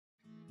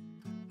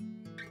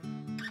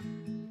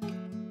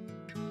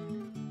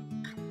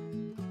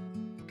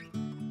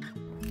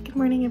Good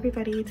morning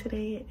everybody.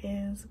 Today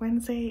is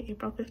Wednesday,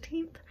 April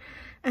 15th,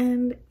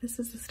 and this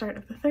is the start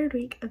of the third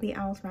week of the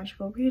O.W.L's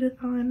Magical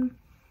Readathon.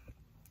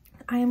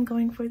 I am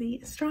going for the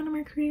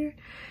astronomer career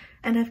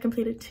and I've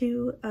completed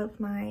 2 of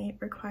my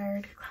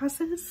required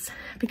classes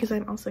because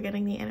I'm also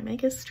getting the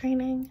animagus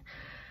training.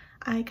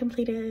 I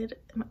completed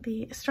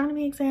the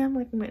astronomy exam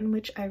in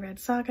which I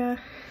read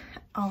Saga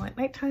all at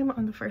nighttime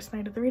on the first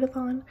night of the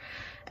readathon,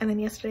 and then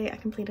yesterday I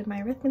completed my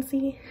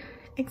arithmancy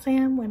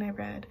exam when I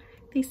read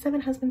The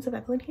 7 Husbands of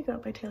Evelyn Hugo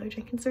by Taylor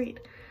Jenkins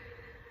Reid,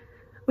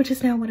 which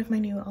is now one of my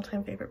new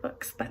all-time favorite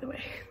books, by the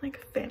way. Like,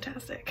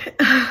 fantastic.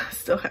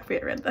 So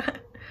happy I read that.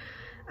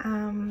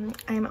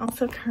 I am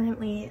also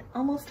currently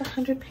almost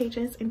 100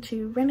 pages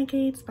into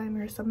Renegades by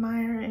Marissa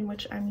Meyer, in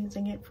which I'm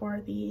using it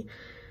for the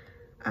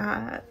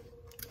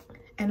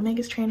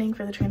animagus training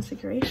for the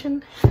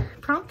Transfiguration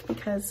prompt,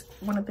 because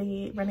one of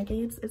the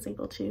renegades is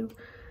able to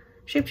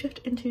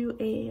shapeshift into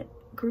a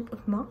group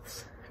of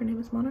moths. Her name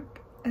is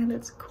Monarch, and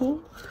it's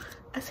cool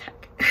as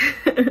heck.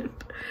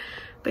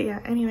 But yeah,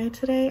 anyway,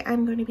 today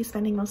I'm going to be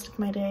spending most of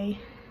my day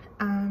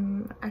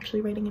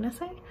actually writing an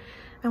essay.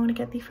 I want to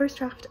get the first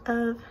draft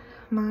of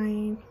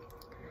my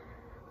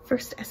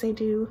first essay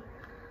due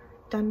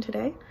done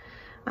today.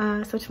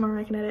 So tomorrow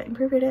I can edit and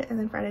proofread it, and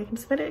then Friday I can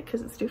submit it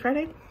because it's due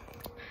Friday.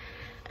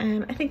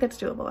 And I think that's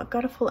doable. I've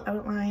got a full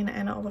outline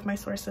and all of my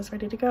sources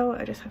ready to go.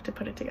 I just have to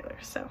put it together.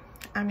 So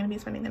I'm going to be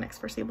spending the next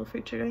foreseeable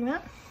future doing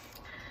that.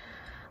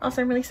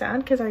 Also, I'm really sad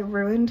because I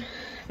ruined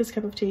this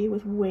cup of tea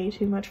with way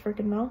too much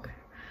freaking milk.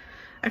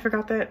 I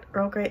forgot that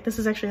Earl Grey, this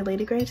is actually a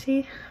Lady Grey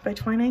tea by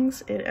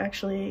Twinings. It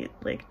actually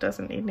like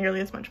doesn't need nearly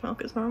as much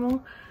milk as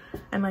normal,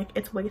 and like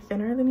it's way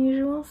thinner than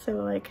usual, so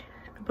like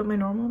I put my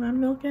normal amount of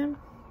milk in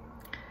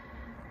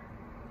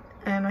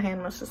and my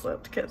hand must have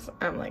slipped because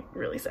I'm like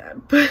really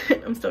sad, but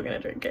I'm still gonna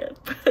drink it,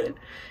 but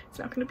it's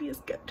not gonna be as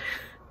good.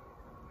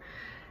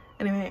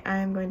 Anyway,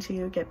 I'm going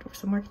to get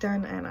some work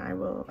done and I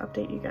will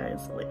update you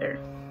guys later.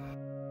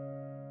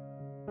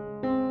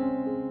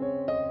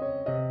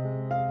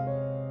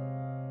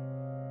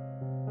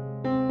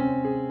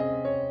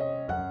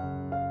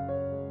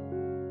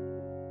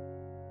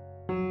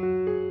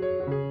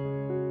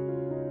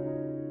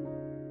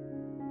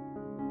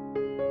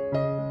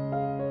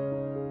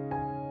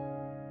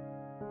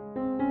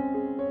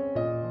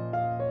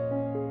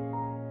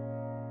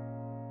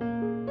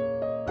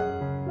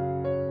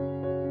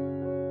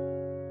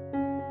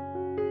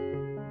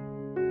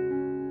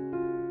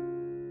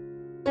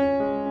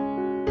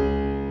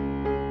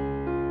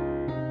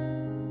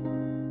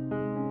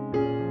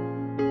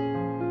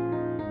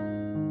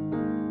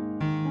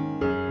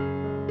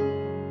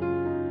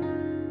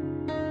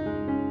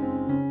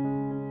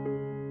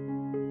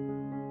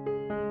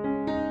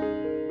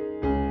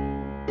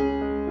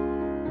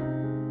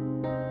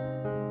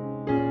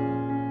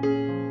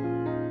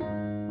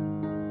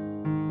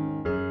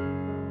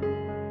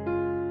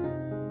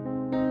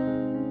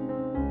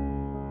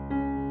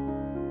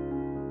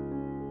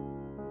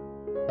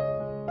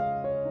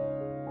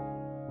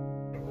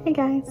 Hey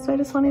guys, so I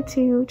just wanted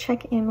to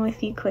check in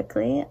with you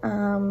quickly.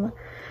 I'm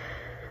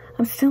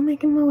still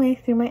making my way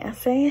through my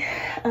essay.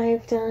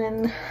 I've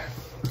done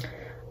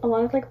a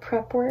lot of like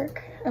prep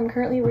work. I'm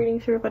currently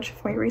reading through a bunch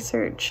of my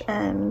research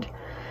and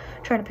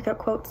trying to pick out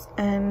quotes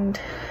and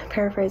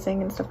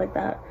paraphrasing and stuff like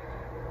that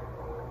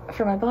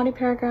for my body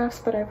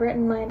paragraphs, but I've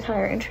written my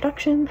entire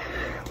introduction,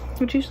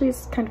 which usually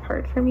is kind of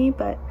hard for me,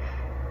 but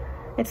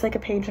it's like a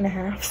page and a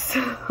half,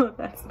 so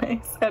that's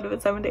nice out of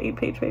a 7 to 8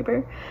 page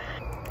paper.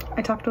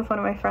 I talked with one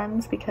of my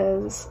friends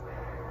because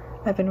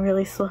I've been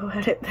really slow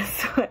at it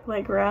this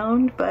like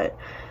round, but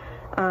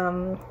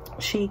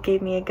she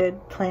gave me a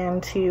good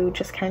plan to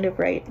just kind of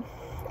write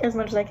as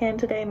much as I can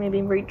today,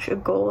 maybe reach a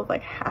goal of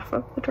like half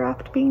of the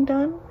draft being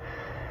done,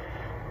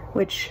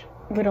 which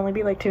would only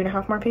be like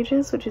 2.5 more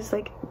pages, which is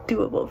like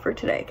doable for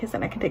today because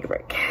then I can take a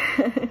break.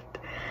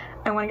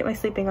 I want to get my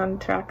sleeping on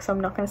track, so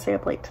I'm not going to stay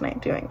up late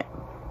tonight doing it.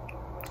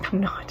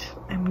 I'm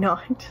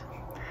not.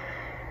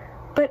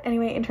 But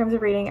anyway, in terms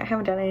of reading, I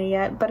haven't done any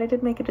yet, but I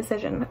did make a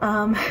decision.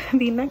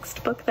 The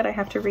next book that I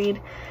have to read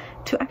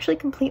to actually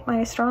complete my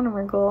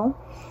astronomer goal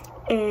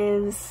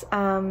is,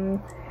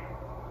 oh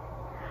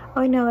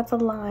no, that's a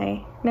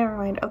lie. Never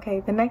mind.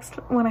 Okay, the next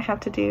one I have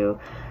to do,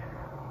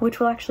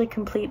 which will actually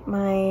complete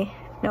my,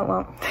 no, it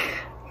won't.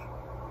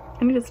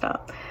 I need to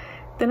stop.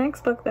 The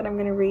next book that I'm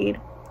going to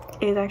read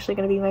is actually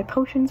going to be my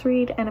potions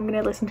read, and I'm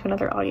going to listen to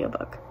another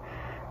audiobook.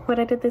 What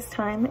I did this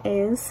time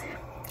is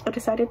I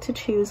decided to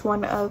choose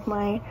one of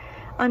my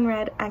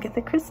unread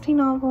Agatha Christie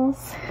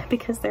novels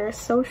because they're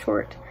so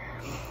short.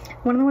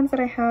 One of the ones that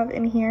I have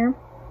in here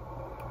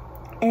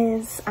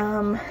is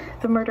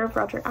The Murder of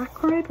Roger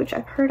Ackroyd, which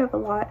I've heard of a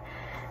lot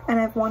and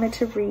I've wanted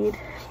to read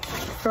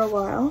for a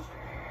while.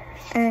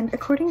 And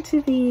according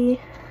to the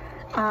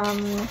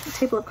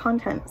table of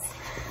contents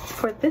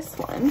for this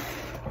one,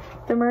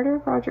 The Murder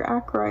of Roger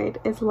Ackroyd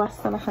is less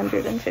than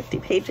 150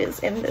 pages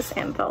in this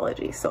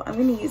anthology, so I'm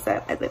going to use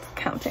that as it's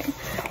counting,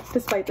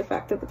 despite the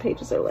fact that the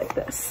pages are like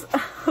this.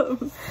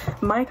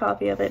 My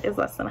copy of it is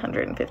less than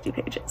 150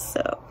 pages,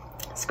 so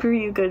screw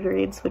you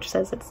Goodreads, which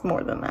says it's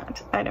more than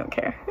that. I don't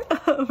care.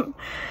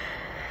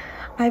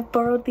 I've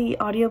borrowed the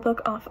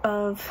audiobook off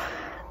of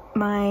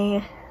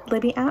my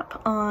Libby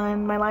app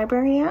on my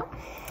library app,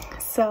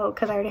 so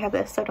because I already have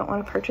this, so I don't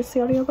want to purchase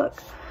the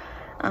audiobook.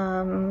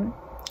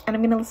 And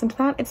I'm going to listen to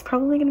that. It's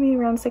probably going to be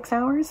around 6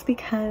 hours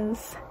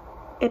because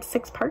it's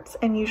 6 parts,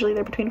 and usually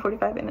they're between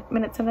 45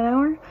 minutes and an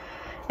hour,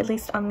 at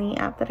least on the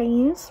app that I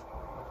use.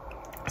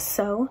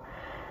 So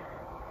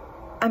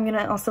I'm going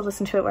to also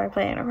listen to it while I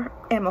play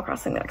Animal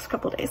Crossing the next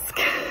couple days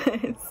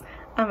because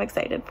I'm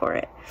excited for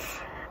it.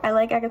 I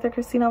like Agatha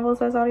Christie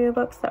novels as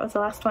audiobooks. That was the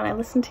last one I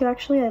listened to,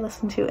 actually. I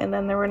listened to And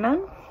Then There Were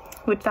None,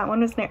 which that one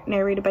was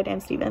narrated by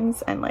Dan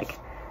Stevens, and like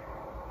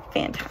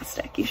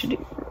fantastic. You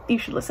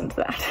should listen to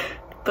that.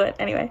 But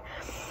anyway,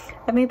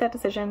 I've made that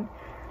decision.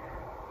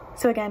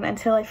 So again,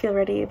 until I feel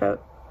ready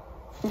about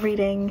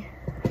reading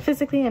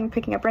physically and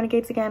picking up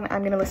Renegades again,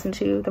 I'm going to listen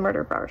to The Murder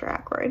of Roger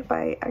Ackroyd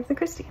by Agatha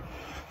Christie.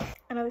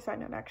 Another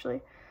side note,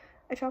 actually,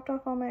 I chopped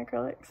off all my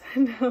acrylics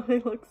and now they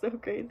look so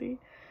crazy.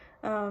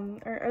 Are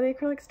they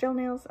acrylics, gel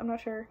nails? I'm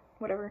not sure.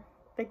 Whatever.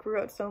 They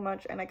grew out so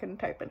much and I couldn't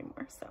type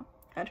anymore, so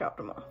I chopped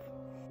them off.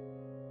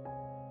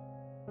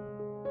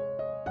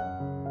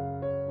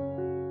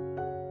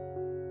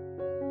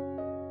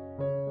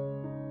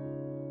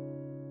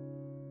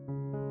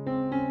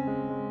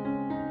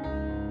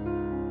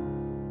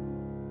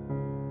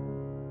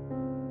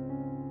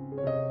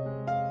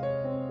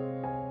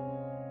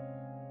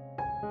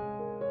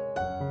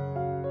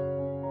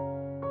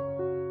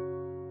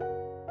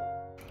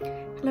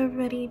 Hello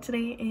everybody,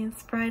 today is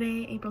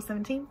Friday, April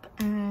 17th,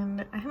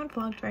 and I haven't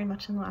vlogged very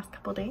much in the last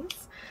couple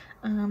days.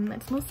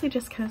 It's mostly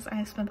just because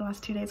I spent the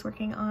last 2 days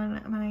working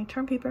on my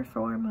term paper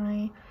for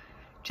my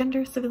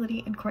Gender,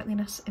 Civility, and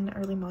Courtliness in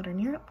Early Modern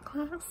Europe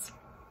class.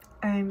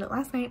 And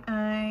last night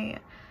I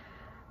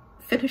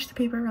finished the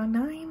paper around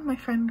 9. My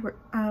friend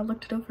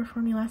looked it over for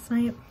me last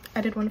night.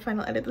 I did one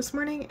final edit this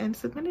morning and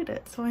submitted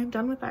it, so I'm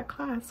done with that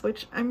class,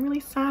 which I'm really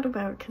sad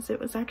about because it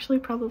was actually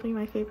probably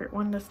my favorite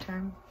one this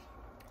term.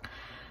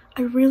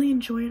 I really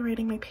enjoyed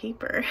writing my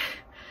paper.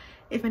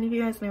 If any of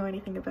you guys know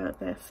anything about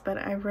this, but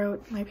I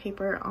wrote my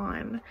paper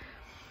on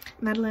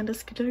Madeleine de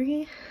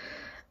Scudéry,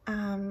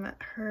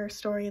 her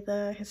story,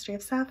 The History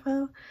of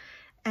Sappho,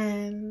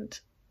 and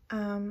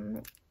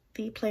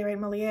the playwright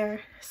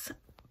Molière's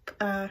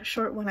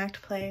short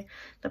one-act play,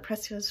 The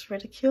Précieux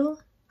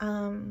Ridicule,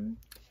 in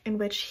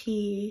which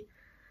he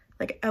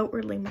like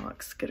outwardly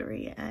mocks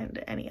Scudéry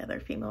and any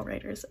other female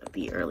writers of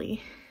the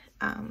early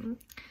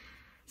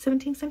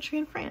 17th century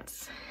in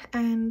France,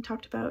 and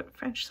talked about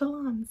French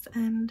salons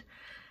and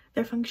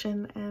their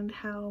function and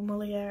how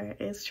Molière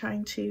is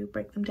trying to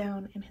break them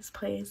down in his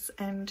plays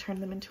and turn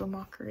them into a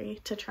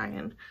mockery to try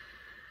and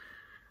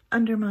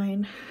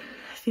undermine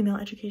female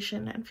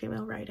education and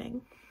female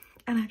writing.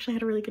 And I actually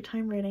had a really good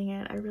time writing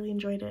it. I really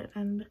enjoyed it,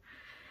 and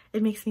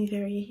it makes me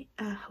very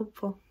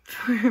hopeful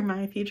for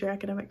my future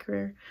academic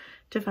career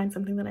to find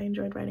something that I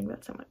enjoyed writing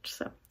about so much.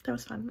 So that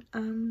was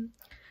fun.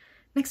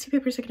 Next 2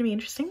 papers are going to be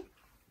interesting.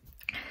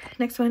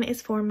 Next one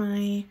is for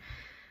my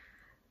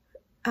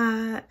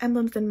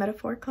Emblems and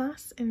Metaphor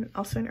class,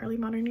 also in Early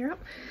Modern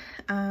Europe.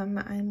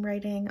 I'm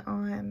writing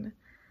on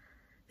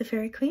The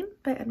Fairy Queen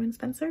by Edmund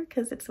Spenser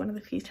because it's one of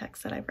the few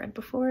texts that I've read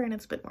before and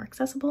it's a bit more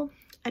accessible.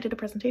 I did a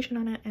presentation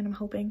on it and I'm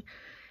hoping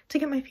to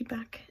get my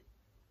feedback.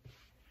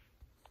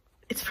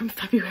 It's from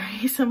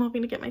February, so I'm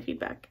hoping to get my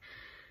feedback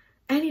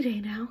any day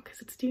now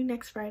because it's due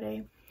next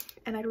Friday,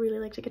 and I'd really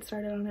like to get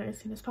started on it as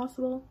soon as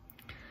possible,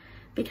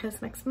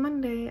 because next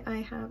Monday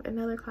I have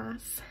another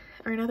class,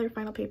 or another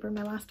final paper,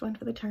 my last one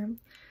for the term,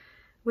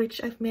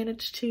 which I've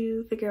managed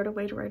to figure out a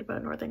way to write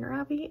about Northanger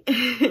Abbey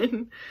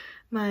in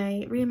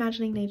my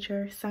Reimagining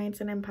Nature,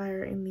 Science and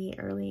Empire in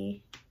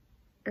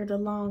the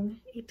long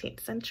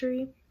 18th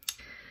century.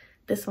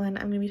 This one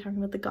I'm going to be talking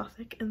about the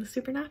Gothic and the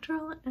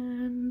supernatural,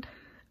 and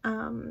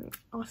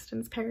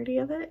Austen's parody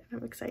of it.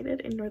 I'm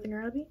excited, in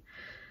Northanger Abbey.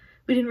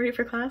 We didn't read it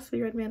for class,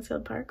 we read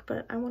Mansfield Park,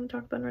 but I want to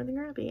talk about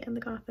Northanger Abbey and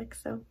the Gothic,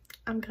 so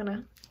I'm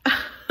gonna.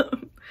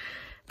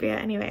 But yeah,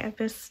 anyway, I've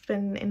just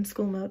been in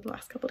school mode the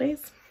last couple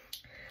days.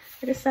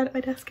 I just sat at my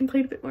desk and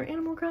played a bit more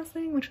Animal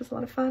Crossing, which was a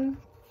lot of fun.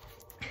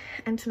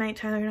 And tonight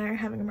Tyler and I are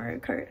having a Mario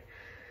Kart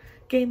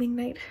gaming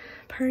night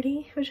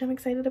party, which I'm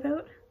excited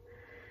about.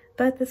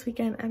 But this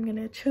weekend I'm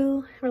gonna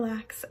chill,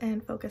 relax,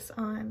 and focus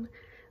on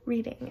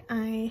reading.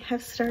 I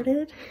have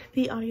started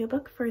the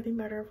audiobook for The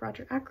Murder of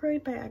Roger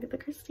Ackroyd by Agatha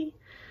Christie,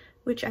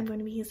 which I'm going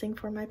to be using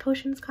for my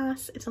potions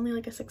class. It's only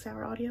like a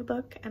 6-hour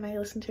audiobook, and I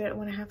listen to it at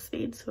 1.5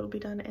 speed, so it'll be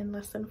done in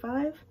less than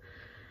 5.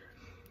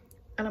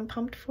 And I'm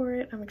pumped for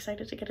it. I'm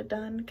excited to get it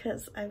done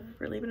because I've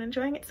really been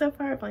enjoying it so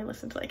far. I've only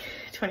listened to like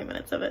 20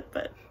 minutes of it,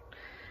 but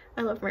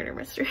I love murder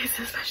mysteries,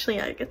 especially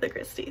Agatha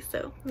Christie,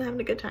 so I'm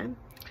having a good time.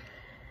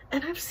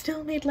 And I've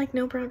still made like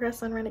no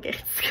progress on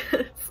Renegades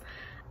because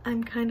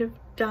I'm kind of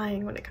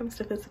dying when it comes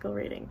to physical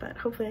reading, but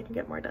hopefully I can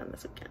get more done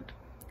this weekend.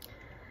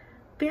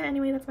 But yeah,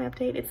 anyway, that's my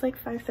update. It's like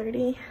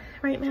 5:30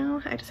 right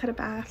now. I just had a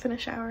bath and a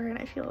shower and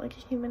I feel like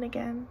a human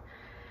again.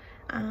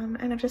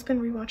 And I've just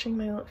been rewatching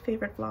my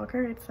favorite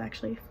vlogger. It's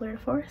actually Fleur de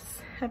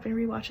Force. I've been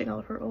rewatching all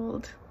of her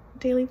old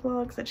daily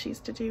vlogs that she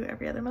used to do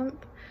every other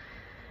month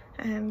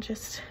and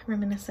just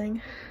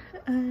reminiscing,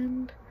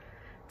 and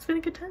it's been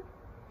a good time.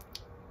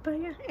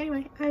 But yeah,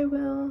 anyway, I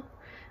will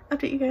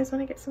update you guys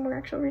when I get some more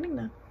actual reading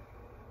done.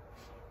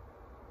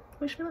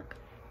 Wish me luck.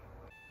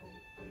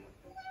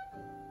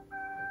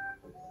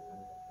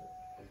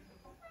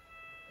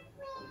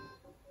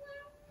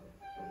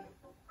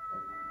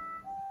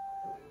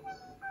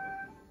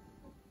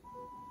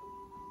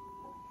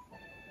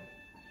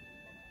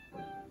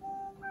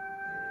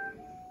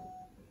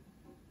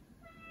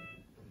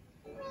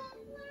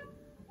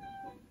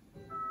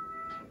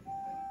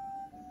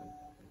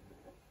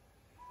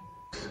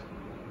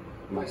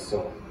 My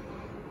soul,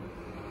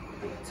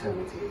 an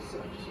eternity of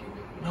such.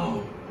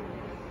 No.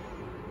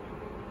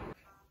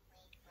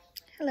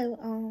 Hello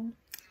all.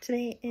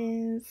 Today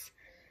is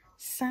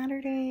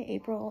Saturday,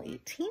 April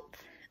 18th,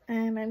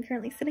 and I'm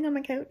currently sitting on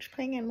my couch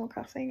playing Animal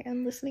Crossing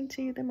and listening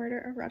to The Murder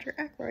of Roger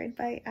Ackroyd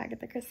by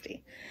Agatha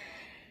Christie.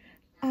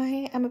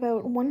 I am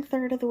about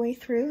 1/3 of the way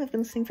through. I've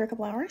been listening for a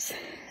couple hours,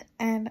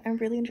 and I'm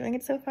really enjoying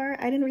it so far.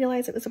 I didn't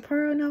realize it was a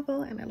Poirot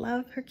novel, and I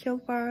love Hercule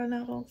Poirot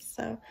novels,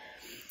 so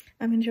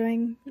I'm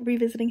enjoying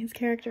revisiting his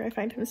character. I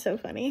find him so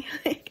funny.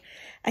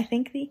 I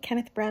think the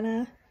Kenneth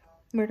Branagh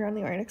Murder on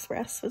the Orient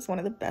Express was one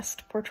of the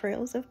best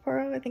portrayals of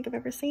Poirot I think I've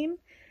ever seen.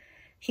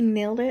 He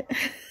nailed it,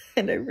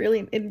 and it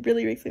really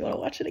makes me want to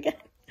watch it again.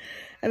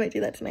 I might do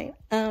that tonight.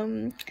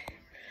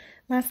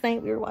 Last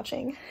night we were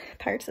watching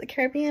Pirates of the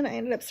Caribbean. I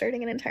ended up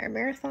starting an entire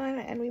marathon,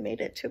 and we made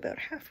it to about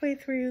halfway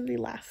through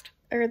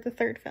the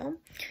third film.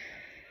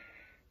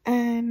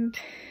 And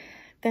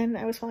then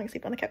I was falling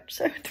asleep on the couch,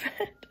 so it's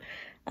bad.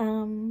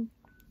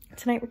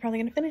 Tonight we're probably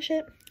gonna finish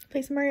it,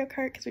 play some Mario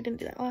Kart because we didn't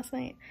do that last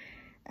night,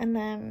 and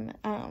then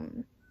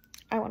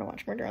I want to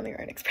watch Murder on the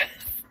Orient Express.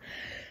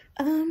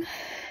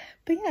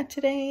 But yeah,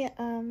 today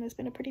has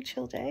been a pretty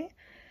chill day.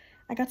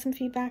 I got some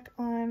feedback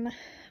on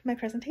my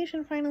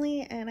presentation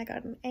finally, and I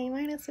got an A-,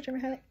 which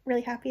I'm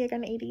really happy. I got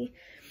an 80,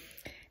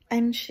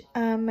 and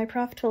my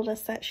prof told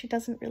us that she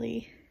doesn't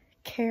really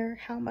care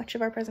how much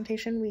of our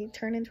presentation we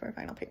turn into our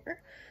final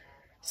paper.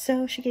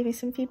 So she gave me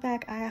some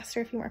feedback. I asked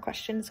her a few more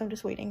questions, so I'm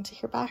just waiting to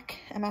hear back.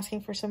 I'm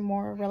asking for some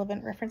more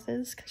relevant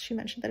references because she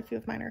mentioned that a few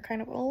of mine are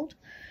kind of old.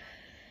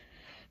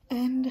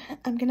 And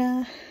I'm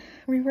gonna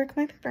rework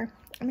my paper.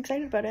 I'm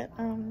excited about it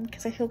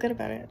because I feel good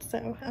about it,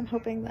 so I'm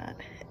hoping that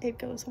it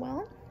goes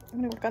well. I'm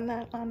gonna work on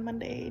that on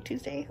Monday,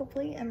 Tuesday,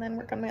 hopefully, and then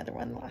work on my other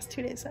one the last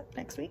 2 days of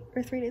next week,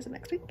 or 3 days of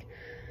next week.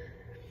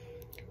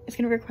 It's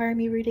gonna require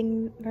me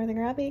reading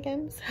Northanger Abbey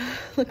again, so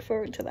look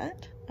forward to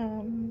that.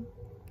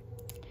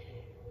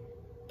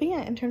 But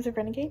yeah, in terms of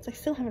Renegades, I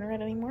still haven't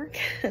read any more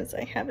because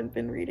I haven't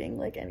been reading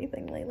like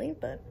anything lately,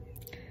 but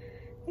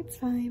it's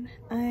fine.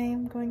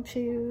 I'm going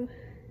to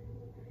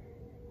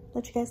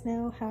let you guys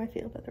know how I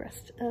feel about the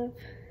rest of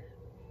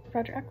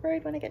Roger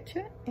Ackroyd when I get to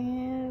it,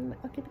 and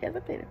I'll keep you guys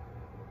updated.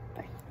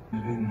 Bye.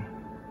 I've been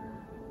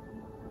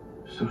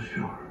so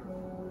sure.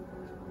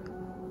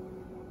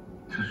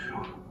 So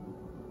sure.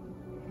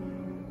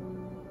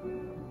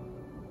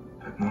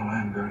 But now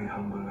I'm very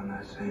humble when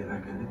I say,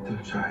 like a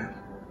little child,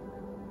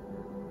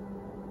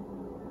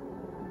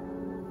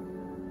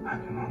 I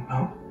do not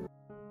know.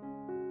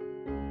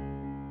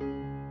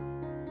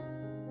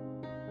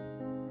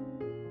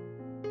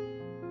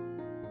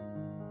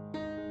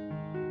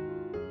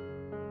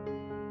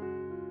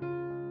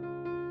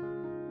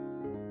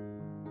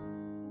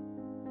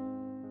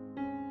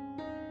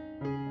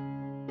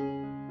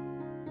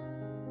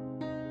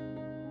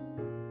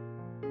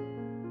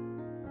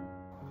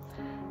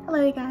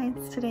 Hello you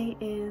guys, today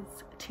is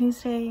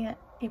Tuesday,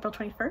 April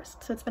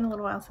 21st, so it's been a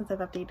little while since I've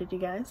updated you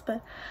guys,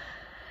 but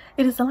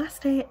it is the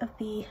last day of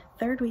the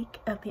third week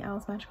of the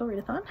O.W.L's Magical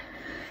Readathon,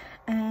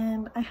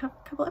 and I have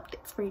a couple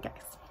updates for you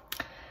guys.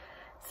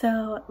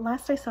 So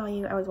last I saw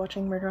you, I was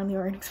watching Murder on the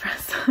Orient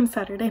Express on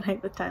Saturday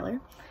night with Tyler,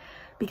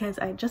 because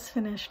I just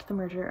finished The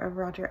Murder of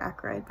Roger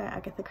Ackroyd by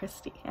Agatha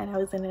Christie, and I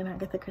was in an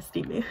Agatha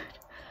Christie mood.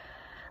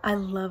 I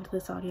loved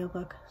this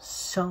audiobook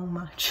so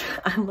much.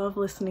 I love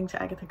listening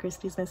to Agatha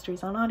Christie's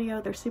mysteries on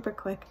audio. They're super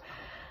quick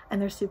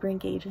and they're super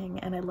engaging,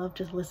 and I love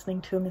just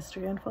listening to a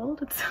mystery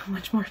unfold. It's so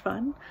much more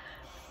fun.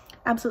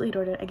 Absolutely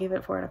adored it. I gave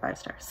it 4 out of 5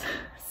 stars.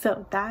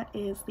 So that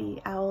is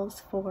the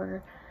Owls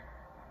for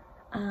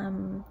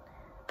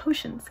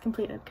Potions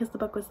completed, because the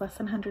book was less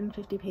than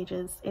 150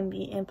 pages in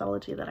the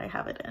anthology that I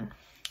have it in.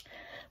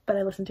 But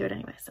I listened to it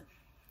anyway, so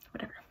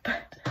whatever.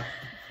 But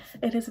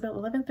it is about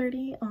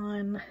 11:30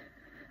 on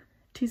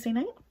Tuesday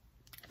night,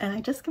 and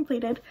I just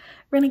completed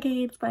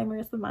Renegades by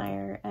Marissa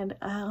Meyer, and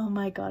oh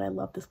my god, I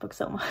love this book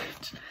so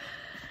much.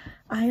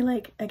 I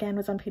again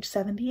was on page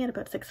 70 at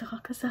about 6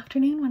 o'clock this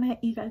afternoon when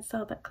you guys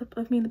saw that clip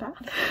of me in the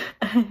bath,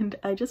 and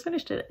I just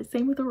finished it.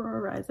 Same with Aurora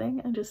Rising.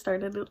 I just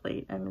started it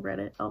late and read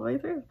it all the way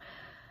through.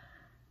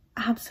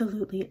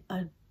 absolutely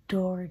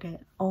adored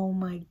it. Oh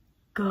my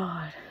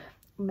god.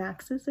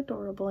 Max is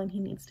adorable and he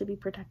needs to be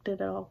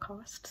protected at all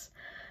costs.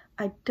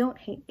 I don't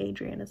hate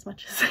Adrian as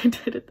much as I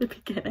did at the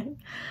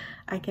beginning.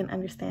 I can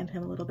understand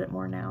him a little bit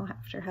more now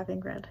after having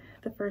read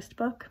the first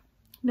book.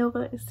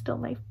 Nova is still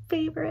my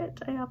favorite.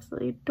 I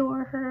absolutely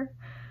adore her.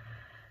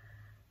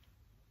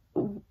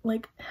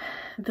 Like,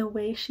 the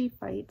way she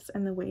fights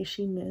and the way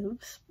she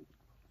moves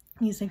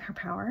using her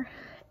power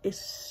is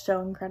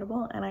so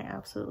incredible, and I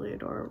absolutely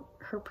adore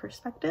her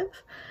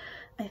perspective.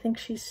 I think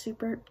she's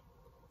super,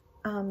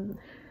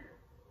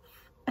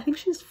 I think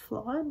she's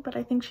flawed, but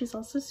I think she's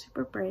also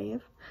super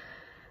brave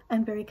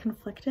and very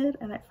conflicted,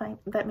 and I find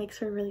that makes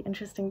her a really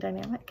interesting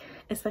dynamic,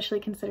 especially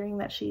considering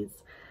that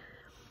she's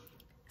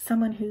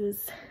someone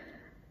who's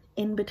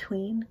in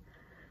between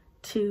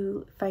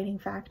two fighting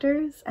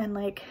factors. And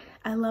like,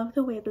 I love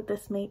the way that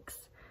this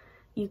makes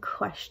you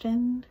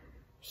question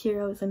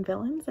heroes and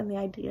villains and the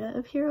idea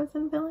of heroes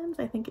and villains.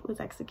 I think it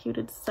was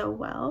executed so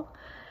well.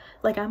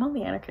 Like, I'm on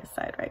the anarchist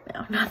side right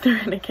now, not the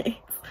renegades.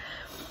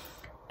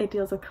 It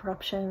deals with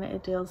corruption,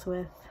 it deals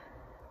with,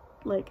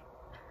 like,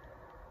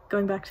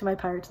 going back to my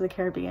Pirates of the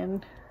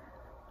Caribbean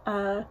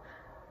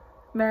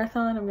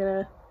marathon, I'm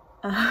gonna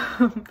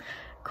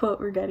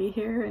quote Rigetti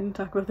here and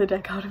talk about the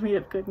dichotomy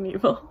of good and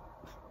evil.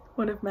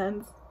 One of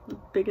man's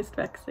biggest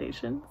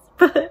vexations.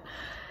 But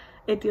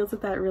it deals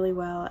with that really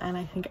well, and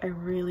I think I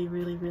really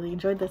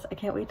enjoyed this. I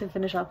can't wait to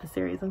finish off the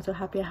series. I'm so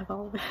happy I have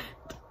all of it.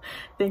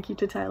 Thank you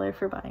to Tyler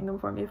for buying them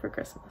for me for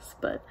Christmas,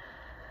 but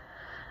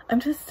I'm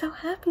just so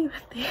happy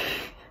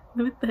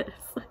with this,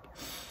 like,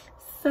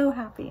 so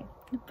happy.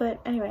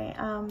 But anyway,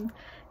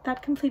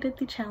 that completed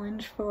the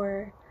challenge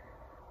for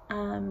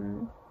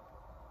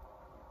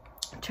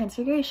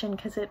Transfiguration,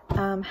 because it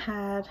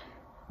had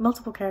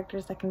multiple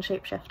characters that can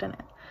shapeshift in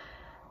it.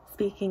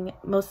 Speaking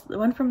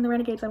one from the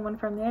Renegades and one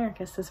from the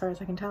Anarchists, as far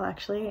as I can tell.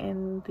 Actually,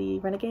 in the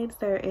Renegades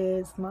there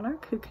is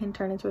Monarch, who can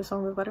turn into a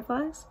swarm of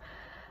butterflies,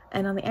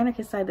 and on the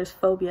Anarchist side there's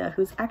Phobia,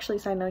 who's actually,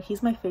 side note,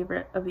 he's my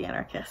favorite of the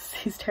Anarchists.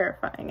 He's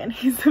terrifying and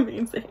he's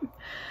amazing.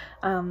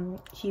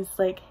 He's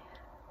like,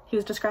 he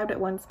was described at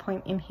one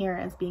point in here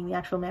as being the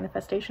actual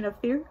manifestation of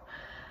fear,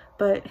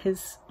 but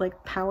his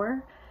like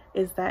power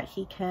is that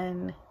he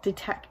can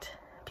detect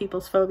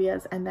people's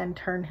phobias and then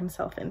turn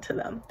himself into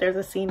them. There's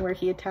a scene where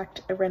he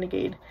attacked a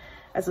renegade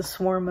as a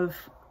swarm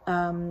of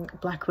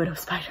black widow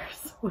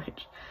spiders,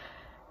 which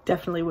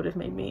definitely would have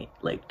made me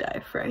like die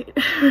of fright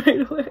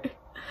right away.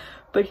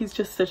 But he's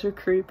just such a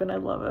creep and I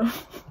love him.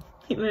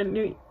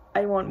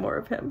 I want more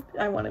of him.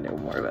 I want to know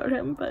more about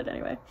him. But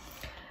anyway,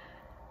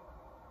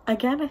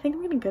 again, I think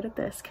I'm getting good at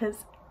this,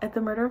 because at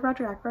the murder of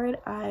Roger Ackroyd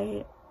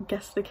I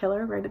guessed the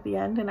killer right at the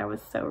end and I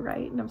was so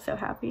right, and I'm so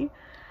happy.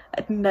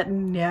 That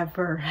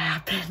never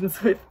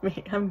happens with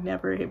me. I'm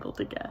never able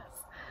to guess.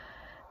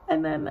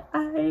 And then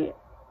I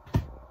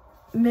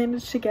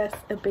managed to guess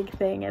a big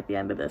thing at the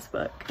end of this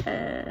book,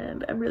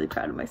 and I'm really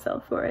proud of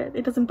myself for it.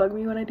 It doesn't bug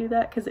me when I do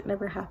that because it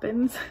never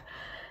happens,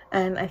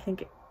 and I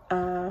think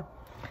I'm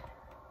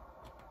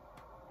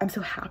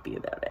so happy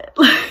about it.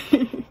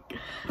 Like,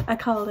 I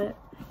called it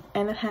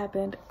and it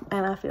happened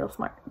and I feel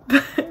smart.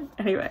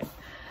 Anyway,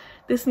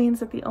 this means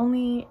that the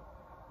only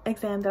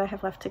exam that I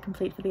have left to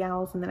complete for the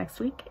owls in the next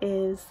week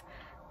is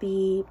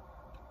the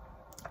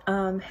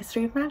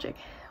history of magic,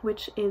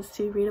 which is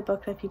to read a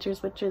book that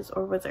features witches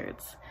or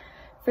wizards.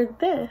 For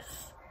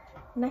this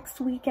next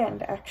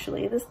weekend,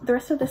 actually, the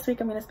rest of this week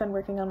I'm going to spend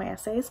working on my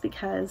essays,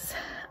 because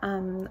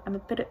I'm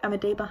a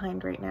day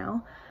behind right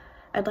now.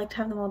 I'd like to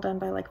have them all done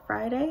by like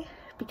Friday,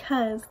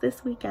 because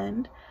this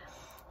weekend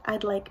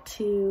I'd like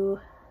to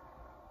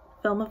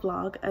film a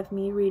vlog of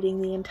me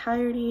reading the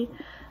entirety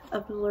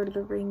of the Lord of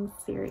the Rings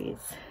series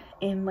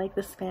in like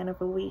the span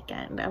of a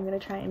weekend. I'm gonna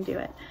try and do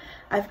it.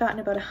 I've gotten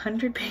about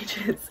 100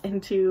 pages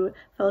into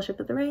Fellowship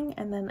of the Ring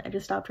and then I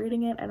just stopped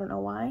reading it. I don't know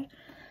why.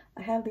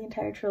 I have the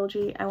entire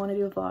trilogy. I want to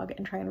do a vlog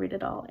and try and read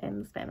it all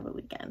in the span of a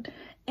weekend.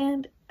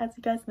 And as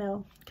you guys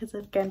know, because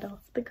of Gandalf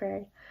the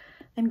Grey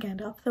and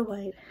Gandalf the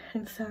White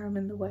and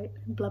Saruman the White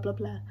and blah blah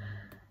blah,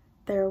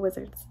 there are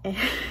wizards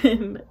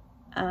in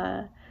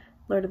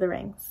Lord of the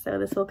Rings. So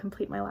this will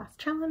complete my last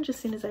challenge as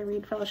soon as I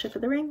read Fellowship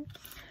of the Ring.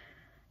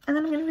 And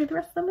then I'm going to read the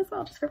rest of them as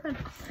well, just for fun.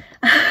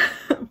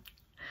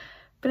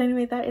 But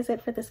anyway, that is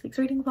it for this week's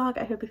reading vlog.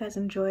 I hope you guys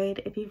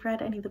enjoyed. If you've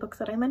read any of the books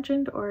that I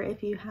mentioned, or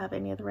if you have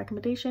any other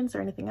recommendations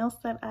or anything else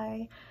that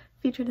I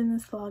featured in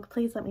this vlog,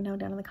 please let me know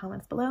down in the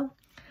comments below.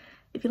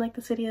 If you like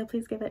this video,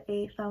 please give it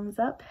a thumbs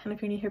up. And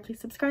if you're new here, please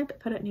subscribe. I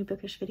put out new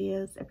bookish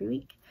videos every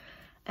week.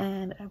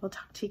 And I will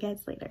talk to you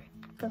guys later.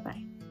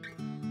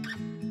 Bye-bye.